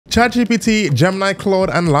ChatGPT, Gemini, Claude,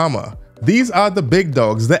 and Llama. These are the big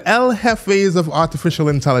dogs, the El Jefes of artificial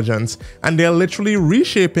intelligence, and they're literally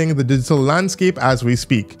reshaping the digital landscape as we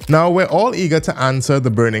speak. Now, we're all eager to answer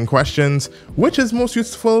the burning questions: which is most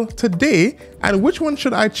useful today, and which one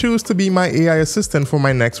should I choose to be my AI assistant for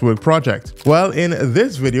my next work project? Well, in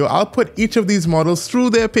this video, I'll put each of these models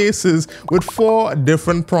through their paces with 4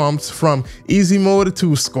 different prompts from easy mode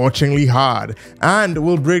to scorchingly hard, and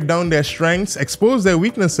we'll break down their strengths, expose their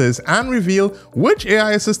weaknesses, and reveal which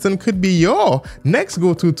AI assistant could be your next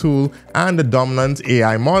go-to tool and the dominant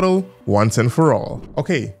AI model once and for all.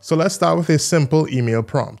 Okay, so let's start with a simple email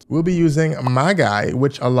prompt. We'll be using Magi,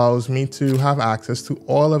 which allows me to have access to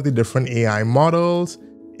all of the different AI models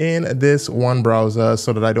in this one browser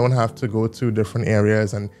so that I don't have to go to different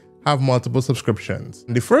areas and have multiple subscriptions.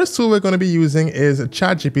 The first tool we're going to be using is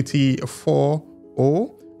ChatGPT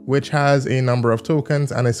 4.0, which has a number of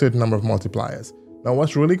tokens and a certain number of multipliers. Now,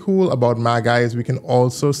 what's really cool about Magi is we can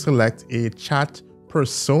also select a chat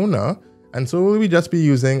persona, and so we'll just be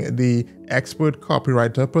using the expert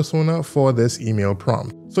copywriter persona for this email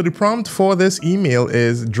prompt. So the prompt for this email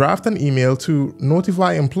is: draft an email to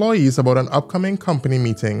notify employees about an upcoming company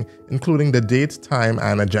meeting, including the date, time,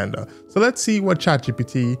 and agenda. So let's see what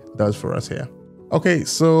ChatGPT does for us here. Okay,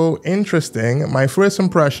 so interesting. My first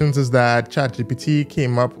impressions is that ChatGPT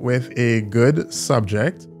came up with a good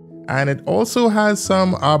subject, and it also has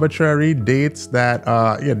some arbitrary dates that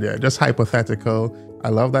they're just hypothetical. I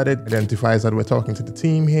love that it identifies that we're talking to the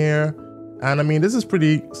team here. And I mean, this is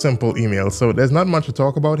pretty simple email, so there's not much to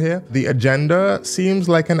talk about here. The agenda seems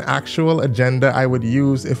like an actual agenda I would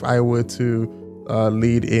use if I were to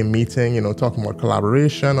lead a meeting, talking about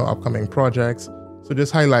collaboration or upcoming projects. So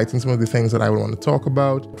just highlighting some of the things that I would want to talk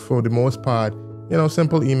about. For the most part,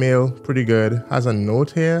 simple email, pretty good. Has a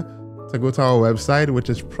note here to go to our website, which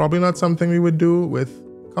is probably not something we would do with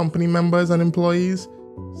company members and employees.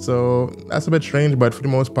 So that's a bit strange, but for the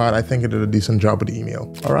most part, I think it did a decent job with the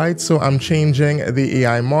email. All right, so I'm changing the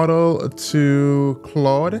AI model to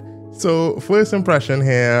Claude. So first impression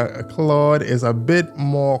here, Claude is a bit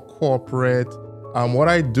more corporate. What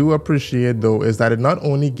I do appreciate though is that it not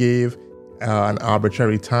only gave an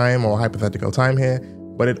arbitrary time or hypothetical time here,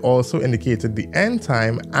 but it also indicated the end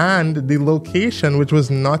time and the location, which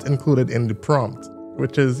was not included in the prompt,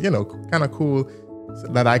 which is, kind of cool, so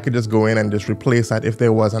that I could just go in and just replace that if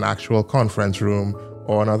there was an actual conference room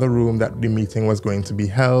or another room that the meeting was going to be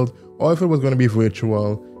held, or if it was going to be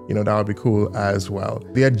virtual, that would be cool as well.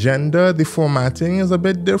 The agenda, the formatting is a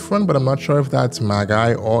bit different, but I'm not sure if that's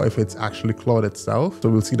Magi or if it's actually Claude itself. So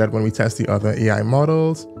we'll see that when we test the other AI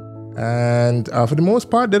models. And for the most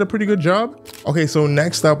part, did a pretty good job. Okay, so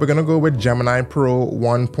next up, we're gonna go with Gemini Pro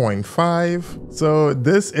 1.5. So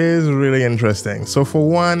this is really interesting. So for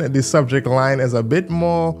one, the subject line is a bit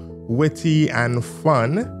more witty and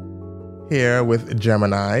fun here with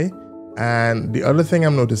Gemini. And the other thing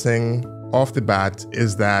I'm noticing off the bat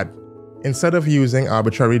is that instead of using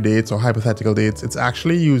arbitrary dates or hypothetical dates, it's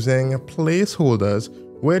actually using placeholders,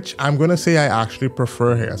 which I'm gonna say I actually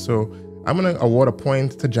prefer here. So I'm going to award a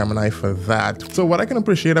point to Gemini for that. So what I can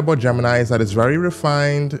appreciate about Gemini is that it's very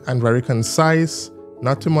refined and very concise,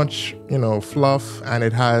 not too much, fluff, and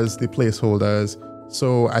it has the placeholders.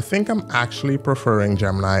 So I think I'm actually preferring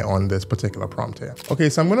Gemini on this particular prompt here. Okay,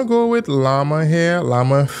 so I'm going to go with Llama here,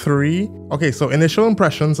 Llama 3. Okay, so initial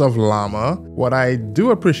impressions of Llama. What I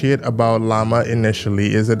do appreciate about Llama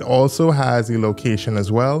initially is it also has a location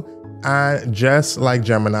as well. And just like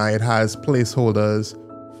Gemini, it has placeholders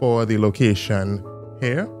for the location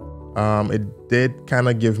here. It did kind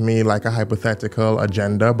of give me like a hypothetical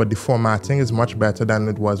agenda, but the formatting is much better than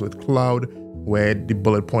it was with Claude, where the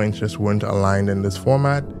bullet points just weren't aligned in this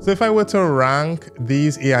format. So if I were to rank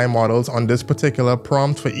these AI models on this particular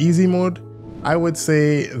prompt for easy mode, I would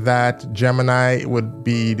say that Gemini would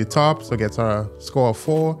be the top, so gets a score of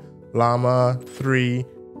 4, Llama 3,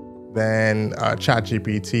 then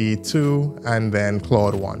ChatGPT 2, and then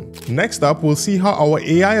Claude 1. Next up, we'll see how our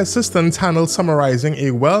AI assistants handle summarizing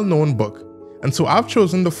a well-known book. And so I've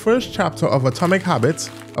chosen the first chapter of Atomic Habits,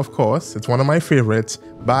 of course, it's one of my favorites,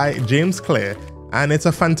 by James Clear, and it's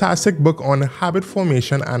a fantastic book on habit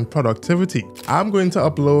formation and productivity. I'm going to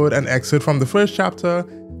upload an excerpt from the first chapter,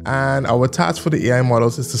 and our task for the AI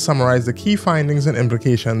models is to summarize the key findings and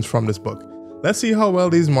implications from this book. Let's see how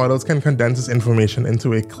well these models can condense this information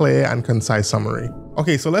into a clear and concise summary.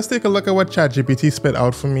 Okay, so let's take a look at what ChatGPT spit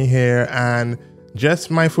out for me here, and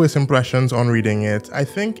just my first impressions on reading it. I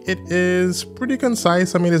think it is pretty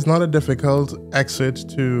concise. I mean, it's not a difficult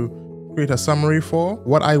excerpt to create a summary for.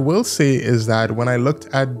 What I will say is that when I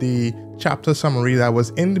looked at the chapter summary that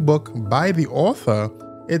was in the book by the author,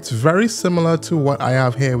 it's very similar to what I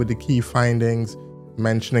have here with the key findings,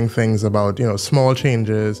 mentioning things about, small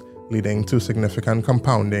changes leading to significant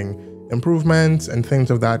compounding improvements and things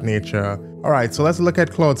of that nature. All right, so let's look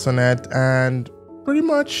at Claude Sonnet, and pretty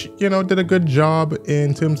much, did a good job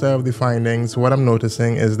in terms of the findings. What I'm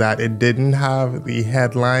noticing is that it didn't have the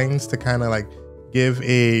headlines to kind of like give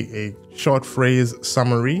a short phrase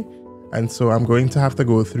summary. And so I'm going to have to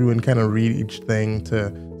go through and kind of read each thing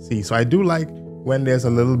to see. So I do like when there's a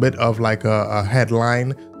little bit of like a headline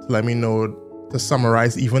to let me know, to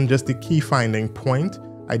summarize even just the key finding point.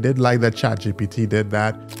 I did like that ChatGPT did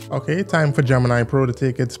that. Okay, time for Gemini Pro to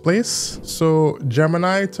take its place. So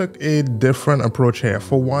Gemini took a different approach here.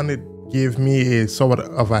 For one, it gave me a sort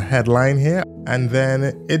of a headline here, and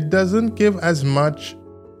then it doesn't give as much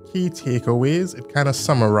key takeaways. It kind of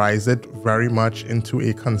summarized it very much into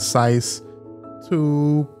a concise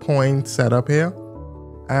 2-point setup here.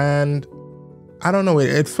 And I don't know,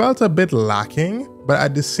 it felt a bit lacking, but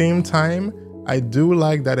at the same time, I do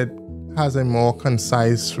like that it has a more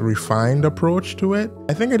concise, refined approach to it.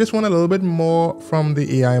 I think I just want a little bit more from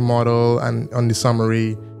the AI model, and on the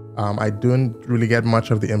summary, I don't really get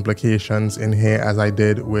much of the implications in here as I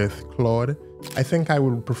did with Claude. I think I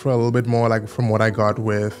would prefer a little bit more like from what I got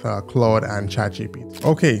with Claude and ChatGPT.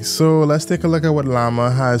 Okay, so let's take a look at what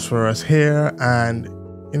Llama has for us here. And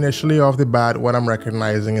initially off the bat, what I'm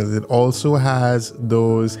recognizing is it also has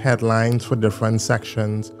those headlines for different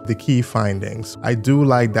sections, the key findings. I do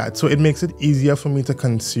like that. So it makes it easier for me to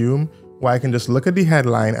consume, where I can just look at the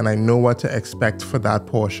headline and I know what to expect for that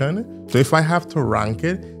portion. So if I have to rank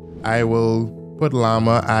it, I will put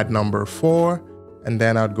Llama at number 4, and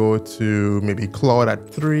then I'd go to maybe Claude at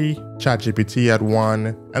 3, ChatGPT at 1,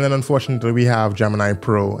 and then unfortunately we have Gemini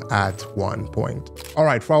Pro at 1 point. All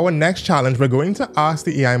right, for our next challenge, we're going to ask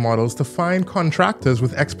the AI models to find contractors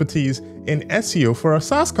with expertise in SEO for a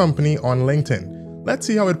SaaS company on LinkedIn. Let's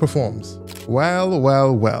see how it performs.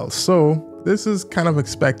 Well. So this is kind of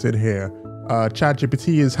expected here.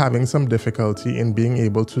 ChatGPT is having some difficulty in being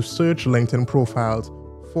able to search LinkedIn profiles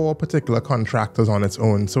for particular contractors on its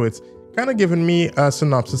own. So it's kind of given me a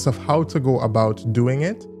synopsis of how to go about doing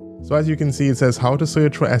it. So as you can see, it says how to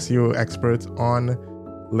search for SEO experts on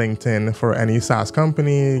LinkedIn for any SaaS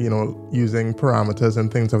company, using parameters and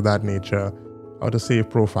things of that nature, how to save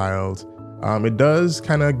profiles. It does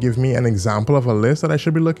kind of give me an example of a list that I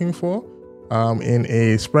should be looking for in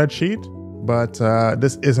a spreadsheet, but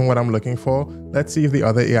this isn't what I'm looking for. Let's see if the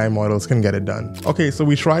other AI models can get it done. Okay, so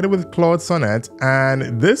we tried it with Claude Sonnet,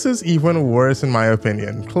 and this is even worse in my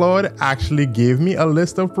opinion. Claude actually gave me a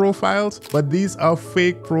list of profiles, but these are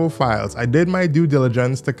fake profiles. I did my due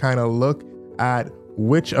diligence to kind of look at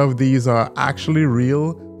which of these are actually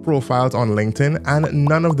real profiles on LinkedIn, and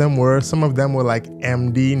none of them were. Some of them were like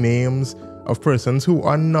MD names of persons who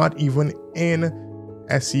are not even in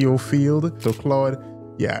SEO field. So Claude,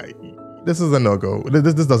 yeah, this is a no-go.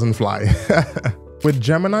 This doesn't fly. With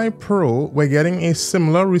Gemini Pro, we're getting a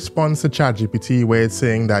similar response to ChatGPT, where it's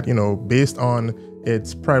saying that, based on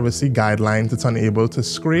its privacy guidelines, it's unable to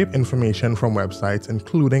scrape information from websites,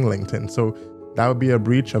 including LinkedIn. So that would be a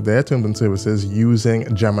breach of their terms and services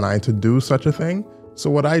using Gemini to do such a thing.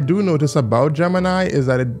 So what I do notice about Gemini is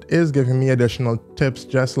that it is giving me additional tips,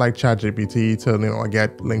 just like ChatGPT, to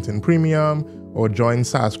get LinkedIn Premium or join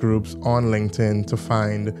SaaS groups on LinkedIn to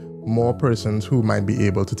find more persons who might be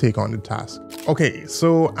able to take on the task. Okay,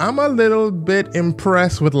 so I'm a little bit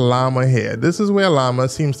impressed with Llama here. This is where Llama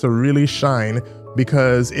seems to really shine,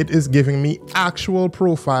 because it is giving me actual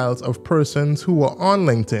profiles of persons who are on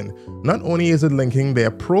LinkedIn. Not only is it linking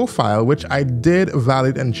their profile, which I did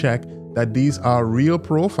validate and check that these are real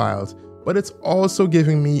profiles, but it's also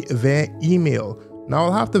giving me their email. Now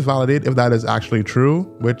I'll have to validate if that is actually true,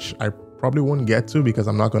 which I probably won't get to because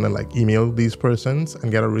I'm not going to email these persons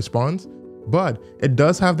and get a response. But it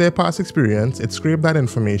does have their past experience. It scraped that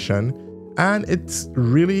information, and it's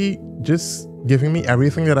really just giving me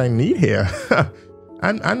everything that I need here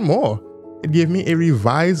and more. It gave me a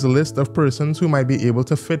revised list of persons who might be able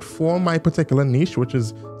to fit for my particular niche, which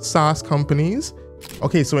is SaaS companies.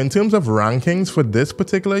 Okay, so in terms of rankings for this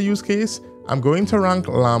particular use case, I'm going to rank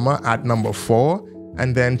Llama at number 4,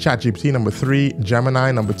 and then ChatGPT number 3,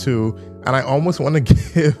 Gemini number 2, and I almost want to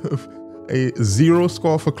give a 0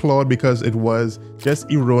 score for Claude because it was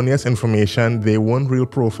just erroneous information. They weren't real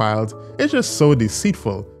profiles. It's just so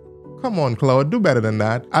deceitful. Come on, Claude, do better than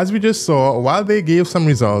that. As we just saw, while they gave some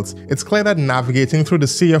results, it's clear that navigating through the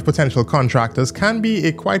sea of potential contractors can be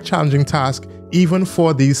a quite challenging task even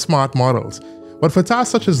for these smart models. But for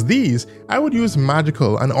tasks such as these, I would use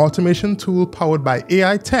Magical, an automation tool powered by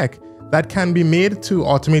AI tech that can be made to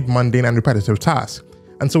automate mundane and repetitive tasks.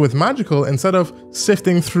 And so with Magical, instead of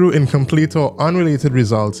sifting through incomplete or unrelated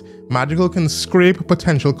results, Magical can scrape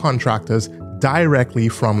potential contractors directly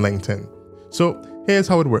from LinkedIn. So here's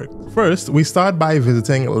how it works. First, we start by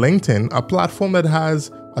visiting LinkedIn, a platform that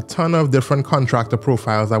has a ton of different contractor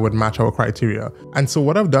profiles that would match our criteria. And so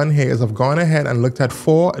what I've done here is I've gone ahead and looked at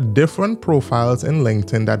 4 different profiles in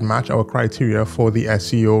LinkedIn that match our criteria for the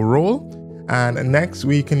SEO role. And next,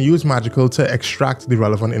 we can use Magical to extract the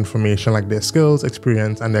relevant information like their skills,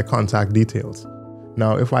 experience, and their contact details.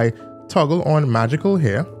 Now, if I toggle on Magical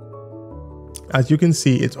here, as you can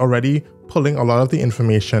see, it's already pulling a lot of the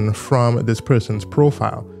information from this person's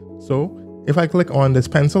profile. So if I click on this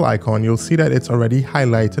pencil icon, you'll see that it's already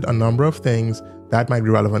highlighted a number of things that might be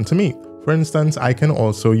relevant to me. For instance, I can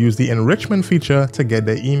also use the enrichment feature to get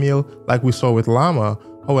their email like we saw with Llama.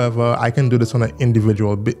 However, I can do this on an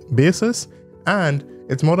individual basis, and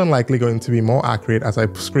it's more than likely going to be more accurate as I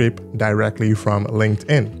scrape directly from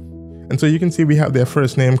LinkedIn. And so you can see we have their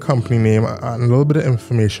first name, company name, and a little bit of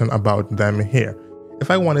information about them here.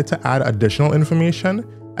 If I wanted to add additional information,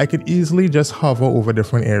 I could easily just hover over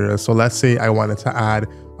different areas. So let's say I wanted to add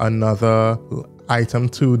another item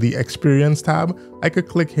to the experience tab. I could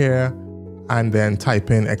click here and then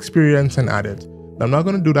type in experience and add it. I'm not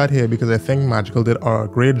going to do that here because I think Magical did a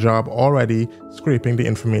great job already scraping the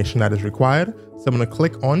information that is required. So I'm going to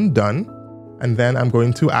click on done, and then I'm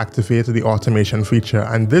going to activate the automation feature.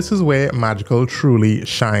 And this is where Magical truly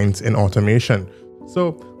shines in automation.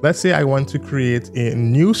 So let's say I want to create a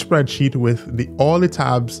new spreadsheet with all the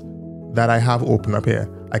tabs that I have open up here.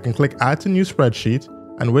 I can click add to new spreadsheet.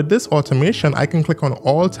 And with this automation, I can click on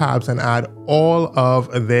all tabs and add all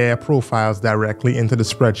of their profiles directly into the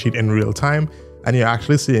spreadsheet in real time. And you're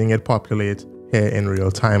actually seeing it populate here in real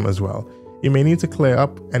time as well. You may need to clear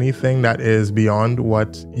up anything that is beyond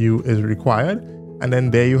what is required. And then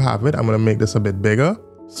there you have it. I'm going to make this a bit bigger.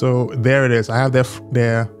 So there it is. I have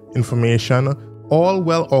their information all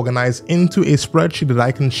well organized into a spreadsheet that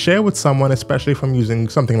I can share with someone, especially if I'm using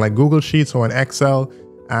something like Google Sheets or an Excel.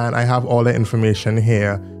 And I have all the information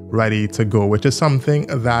here ready to go, which is something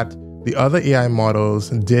that the other AI models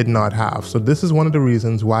did not have. So this is one of the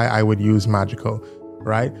reasons why I would use Magical,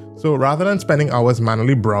 right? So rather than spending hours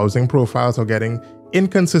manually browsing profiles or getting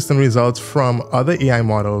inconsistent results from other AI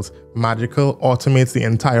models, Magical automates the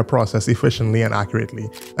entire process efficiently and accurately.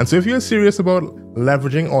 And so if you're serious about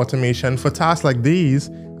leveraging automation for tasks like these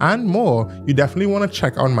and more, you definitely want to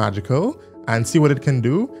check out Magical and see what it can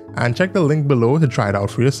do, and check the link below to try it out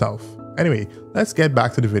for yourself. Anyway, let's get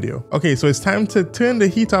back to the video. Okay, so it's time to turn the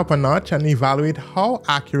heat up a notch and evaluate how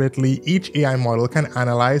accurately each AI model can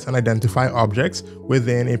analyze and identify objects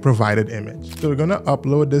within a provided image. So we're gonna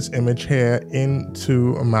upload this image here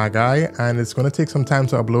into Magi, and it's gonna take some time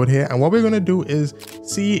to upload here. And what we're gonna do is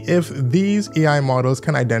see if these AI models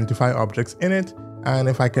can identify objects in it, and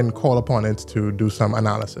if I can call upon it to do some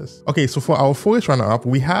analysis. Okay, so for our first runner-up,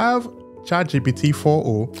 we have ChatGPT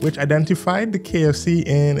 4o, which identified the KFC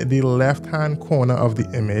in the left-hand corner of the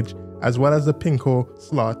image, as well as the pinko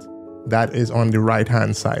slot that is on the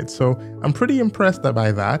right-hand side. So I'm pretty impressed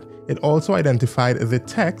by that. It also identified the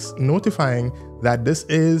text notifying that this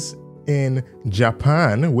is in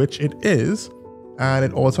Japan, which it is. And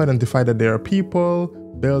it also identified that there are people,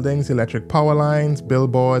 buildings, electric power lines,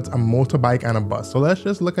 billboards, a motorbike, and a bus. So let's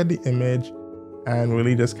just look at the image and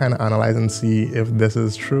really just kind of analyze and see if this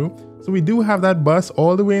is true. So we do have that bus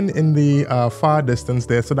all the way in the far distance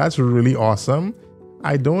there. So that's really awesome.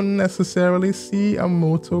 I don't necessarily see a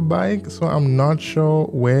motorbike, so I'm not sure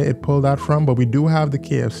where it pulled that from, but we do have the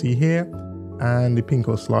KFC here and the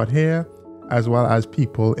pinko slot here, as well as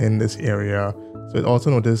people in this area. So it also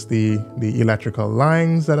noticed the electrical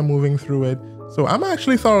lines that are moving through it. So I'm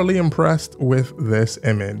actually thoroughly impressed with this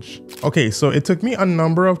image. Okay, so it took me a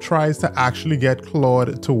number of tries to actually get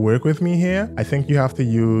Claude to work with me here. I think you have to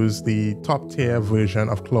use the top tier version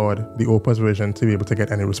of Claude, the Opus version, to be able to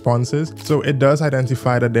get any responses. So it does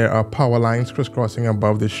identify that there are power lines crisscrossing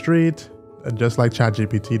above the street, just like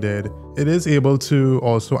ChatGPT did. It is able to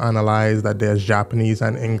also analyze that there's Japanese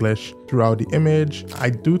and English throughout the image. I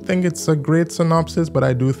do think it's a great synopsis, but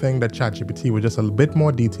I do think that ChatGPT was just a bit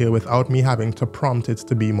more detailed without me having to prompt it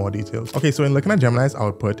to be more detailed. Okay, so in looking at Gemini's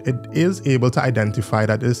output, it is able to identify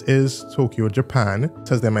that this is Tokyo, Japan. It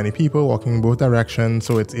says there are many people walking in both directions,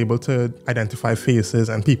 so it's able to identify faces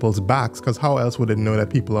and people's backs, because how else would it know that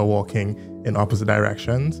people are walking in opposite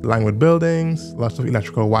directions? Line with buildings, lots of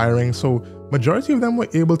electrical wiring. So majority of them were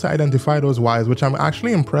able to identify those wires, which I'm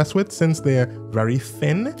actually impressed with since they're very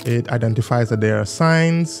thin. It identifies that there are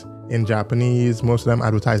signs in Japanese, most of them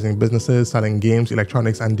advertising businesses, selling games,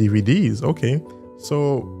 electronics, and DVDs. Okay,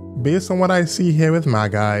 so based on what I see here with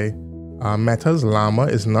Magi, Meta's Llama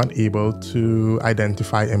is not able to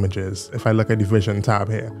identify images if I look at the Vision tab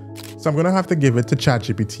here. So I'm going to have to give it to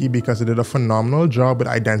ChatGPT because it did a phenomenal job with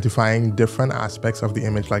identifying different aspects of the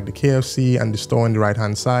image, like the KFC and the store on the right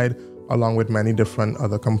hand side, along with many different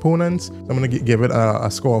other components. So I'm going to give it a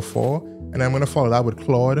score of 4. And I'm going to follow that with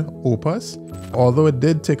Claude Opus. Although it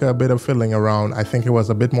did take a bit of fiddling around, I think it was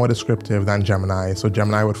a bit more descriptive than Gemini. So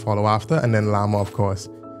Gemini would follow after, and then Llama, of course.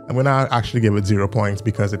 I'm going to actually give it 0 points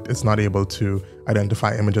because it's not able to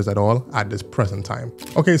identify images at all at this present time.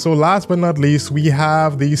 Okay, so last but not least, we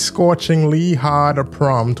have the scorchingly hard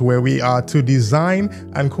prompt where we are to design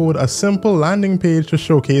and code a simple landing page to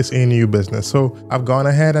showcase a new business. So I've gone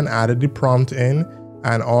ahead and added the prompt in.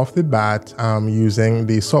 And off the bat, I'm using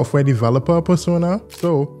the software developer persona.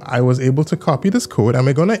 So I was able to copy this code and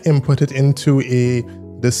we're going to input it into a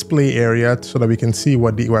display area so that we can see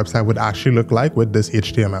what the website would actually look like with this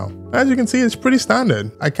HTML. As you can see, it's pretty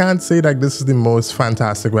standard. I can't say that this is the most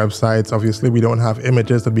fantastic website. Obviously, we don't have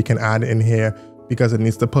images that we can add in here because it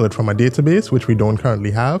needs to pull it from a database, which we don't currently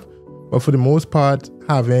have. But for the most part,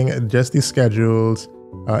 having just the schedules,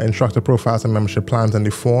 instructor profiles and membership plans and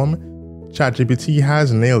the form, ChatGPT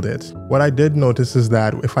has nailed it. What I did notice is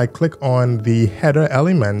that if I click on the header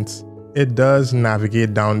element, it does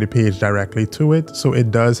navigate down the page directly to it. So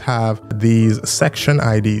it does have these section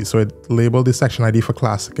IDs. So it labeled the section ID for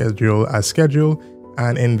class schedule as schedule.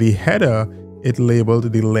 And in the header, it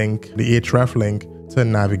labeled the link, the href link, to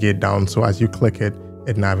navigate down. So as you click it,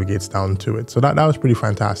 it navigates down to it. So that was pretty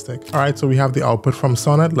fantastic. All right, so we have the output from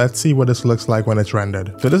Sonnet. Let's see what this looks like when it's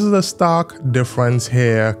rendered. So this is a stark difference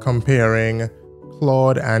here comparing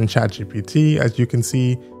Claude and ChatGPT. As you can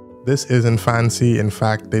see, this isn't fancy. In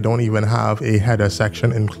fact, they don't even have a header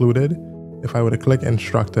section included. If I were to click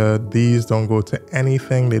instructor, these don't go to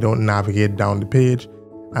anything. They don't navigate down the page.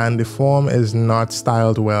 And the form is not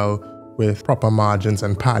styled well with proper margins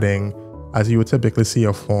and padding as you would typically see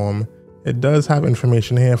a form. It does have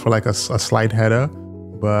information here for like a slide header,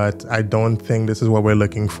 but I don't think this is what we're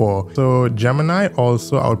looking for. So Gemini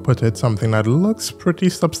also outputted something that looks pretty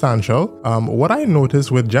substantial. What I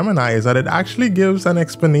noticed with Gemini is that it actually gives an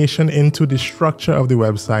explanation into the structure of the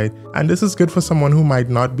website. And this is good for someone who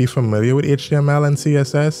might not be familiar with HTML and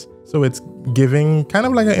CSS. So it's giving kind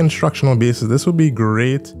of like an instructional basis. This would be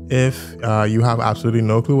great if you have absolutely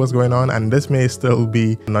no clue what's going on, and this may still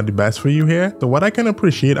be not the best for you here. So what I can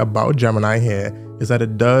appreciate about Gemini here is that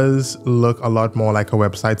it does look a lot more like a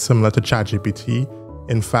website similar to ChatGPT.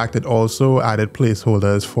 In fact, it also added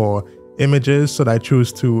placeholders for images, so that I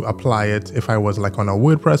choose to apply it if I was like on a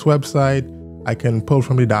WordPress website. I can pull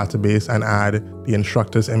from the database and add the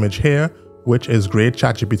instructor's image here, which is great.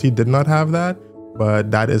 ChatGPT did not have that,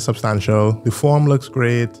 but that is substantial. The form looks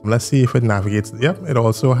great. Let's see if it navigates. Yep, it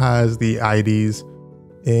also has the IDs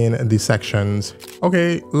in the sections.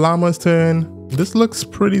 Okay, Llama's turn. This looks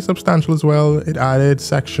pretty substantial as well. It added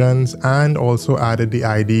sections and also added the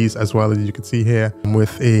IDs as well, as you can see here,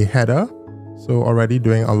 with a header. So already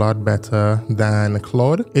doing a lot better than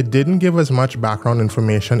Claude. It didn't give us much background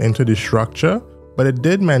information into the structure, but it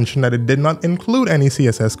did mention that it did not include any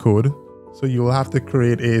CSS code. So you will have to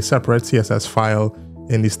create a separate CSS file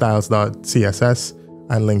in the styles.css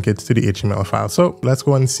and link it to the HTML file. So let's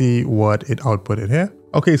go and see what it outputted here.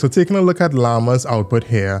 Okay, so taking a look at Llama's output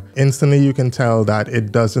here, instantly you can tell that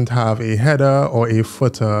it doesn't have a header or a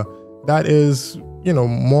footer. That is,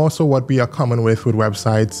 more so what we are common with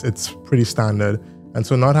websites. It's pretty standard. And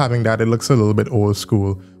so not having that, it looks a little bit old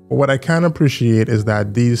school. But what I can appreciate is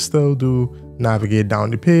that these still do navigate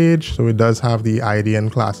down the page. So it does have the ID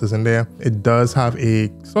and classes in there. It does have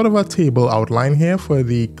a sort of a table outline here for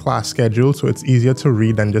the class schedule. So it's easier to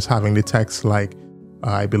read than just having the text like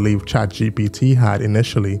I believe ChatGPT had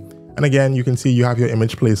initially. And again, you can see you have your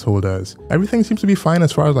image placeholders. Everything seems to be fine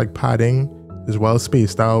as far as like padding is well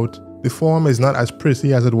spaced out. The form is not as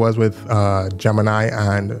pretty as it was with Gemini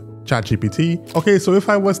and ChatGPT. Okay, so if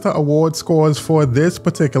I was to award scores for this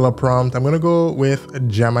particular prompt, I'm going to go with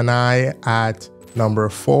Gemini at number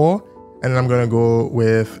 4, and then I'm going to go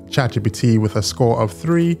with ChatGPT with a score of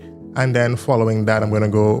 3, and then following that, I'm going to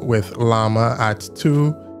go with Llama at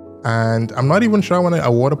 2, and I'm not even sure I want to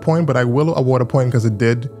award a point, but I will award a point because it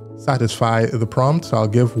did satisfy the prompt, so I'll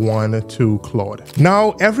give 1 to Claude.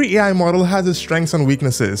 Now, every AI model has its strengths and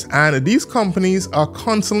weaknesses, and these companies are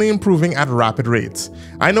constantly improving at rapid rates.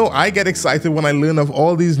 I know I get excited when I learn of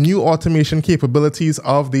all these new automation capabilities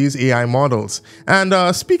of these AI models.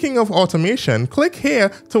 And speaking of automation, click here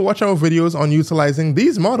to watch our videos on utilizing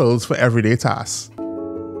these models for everyday tasks.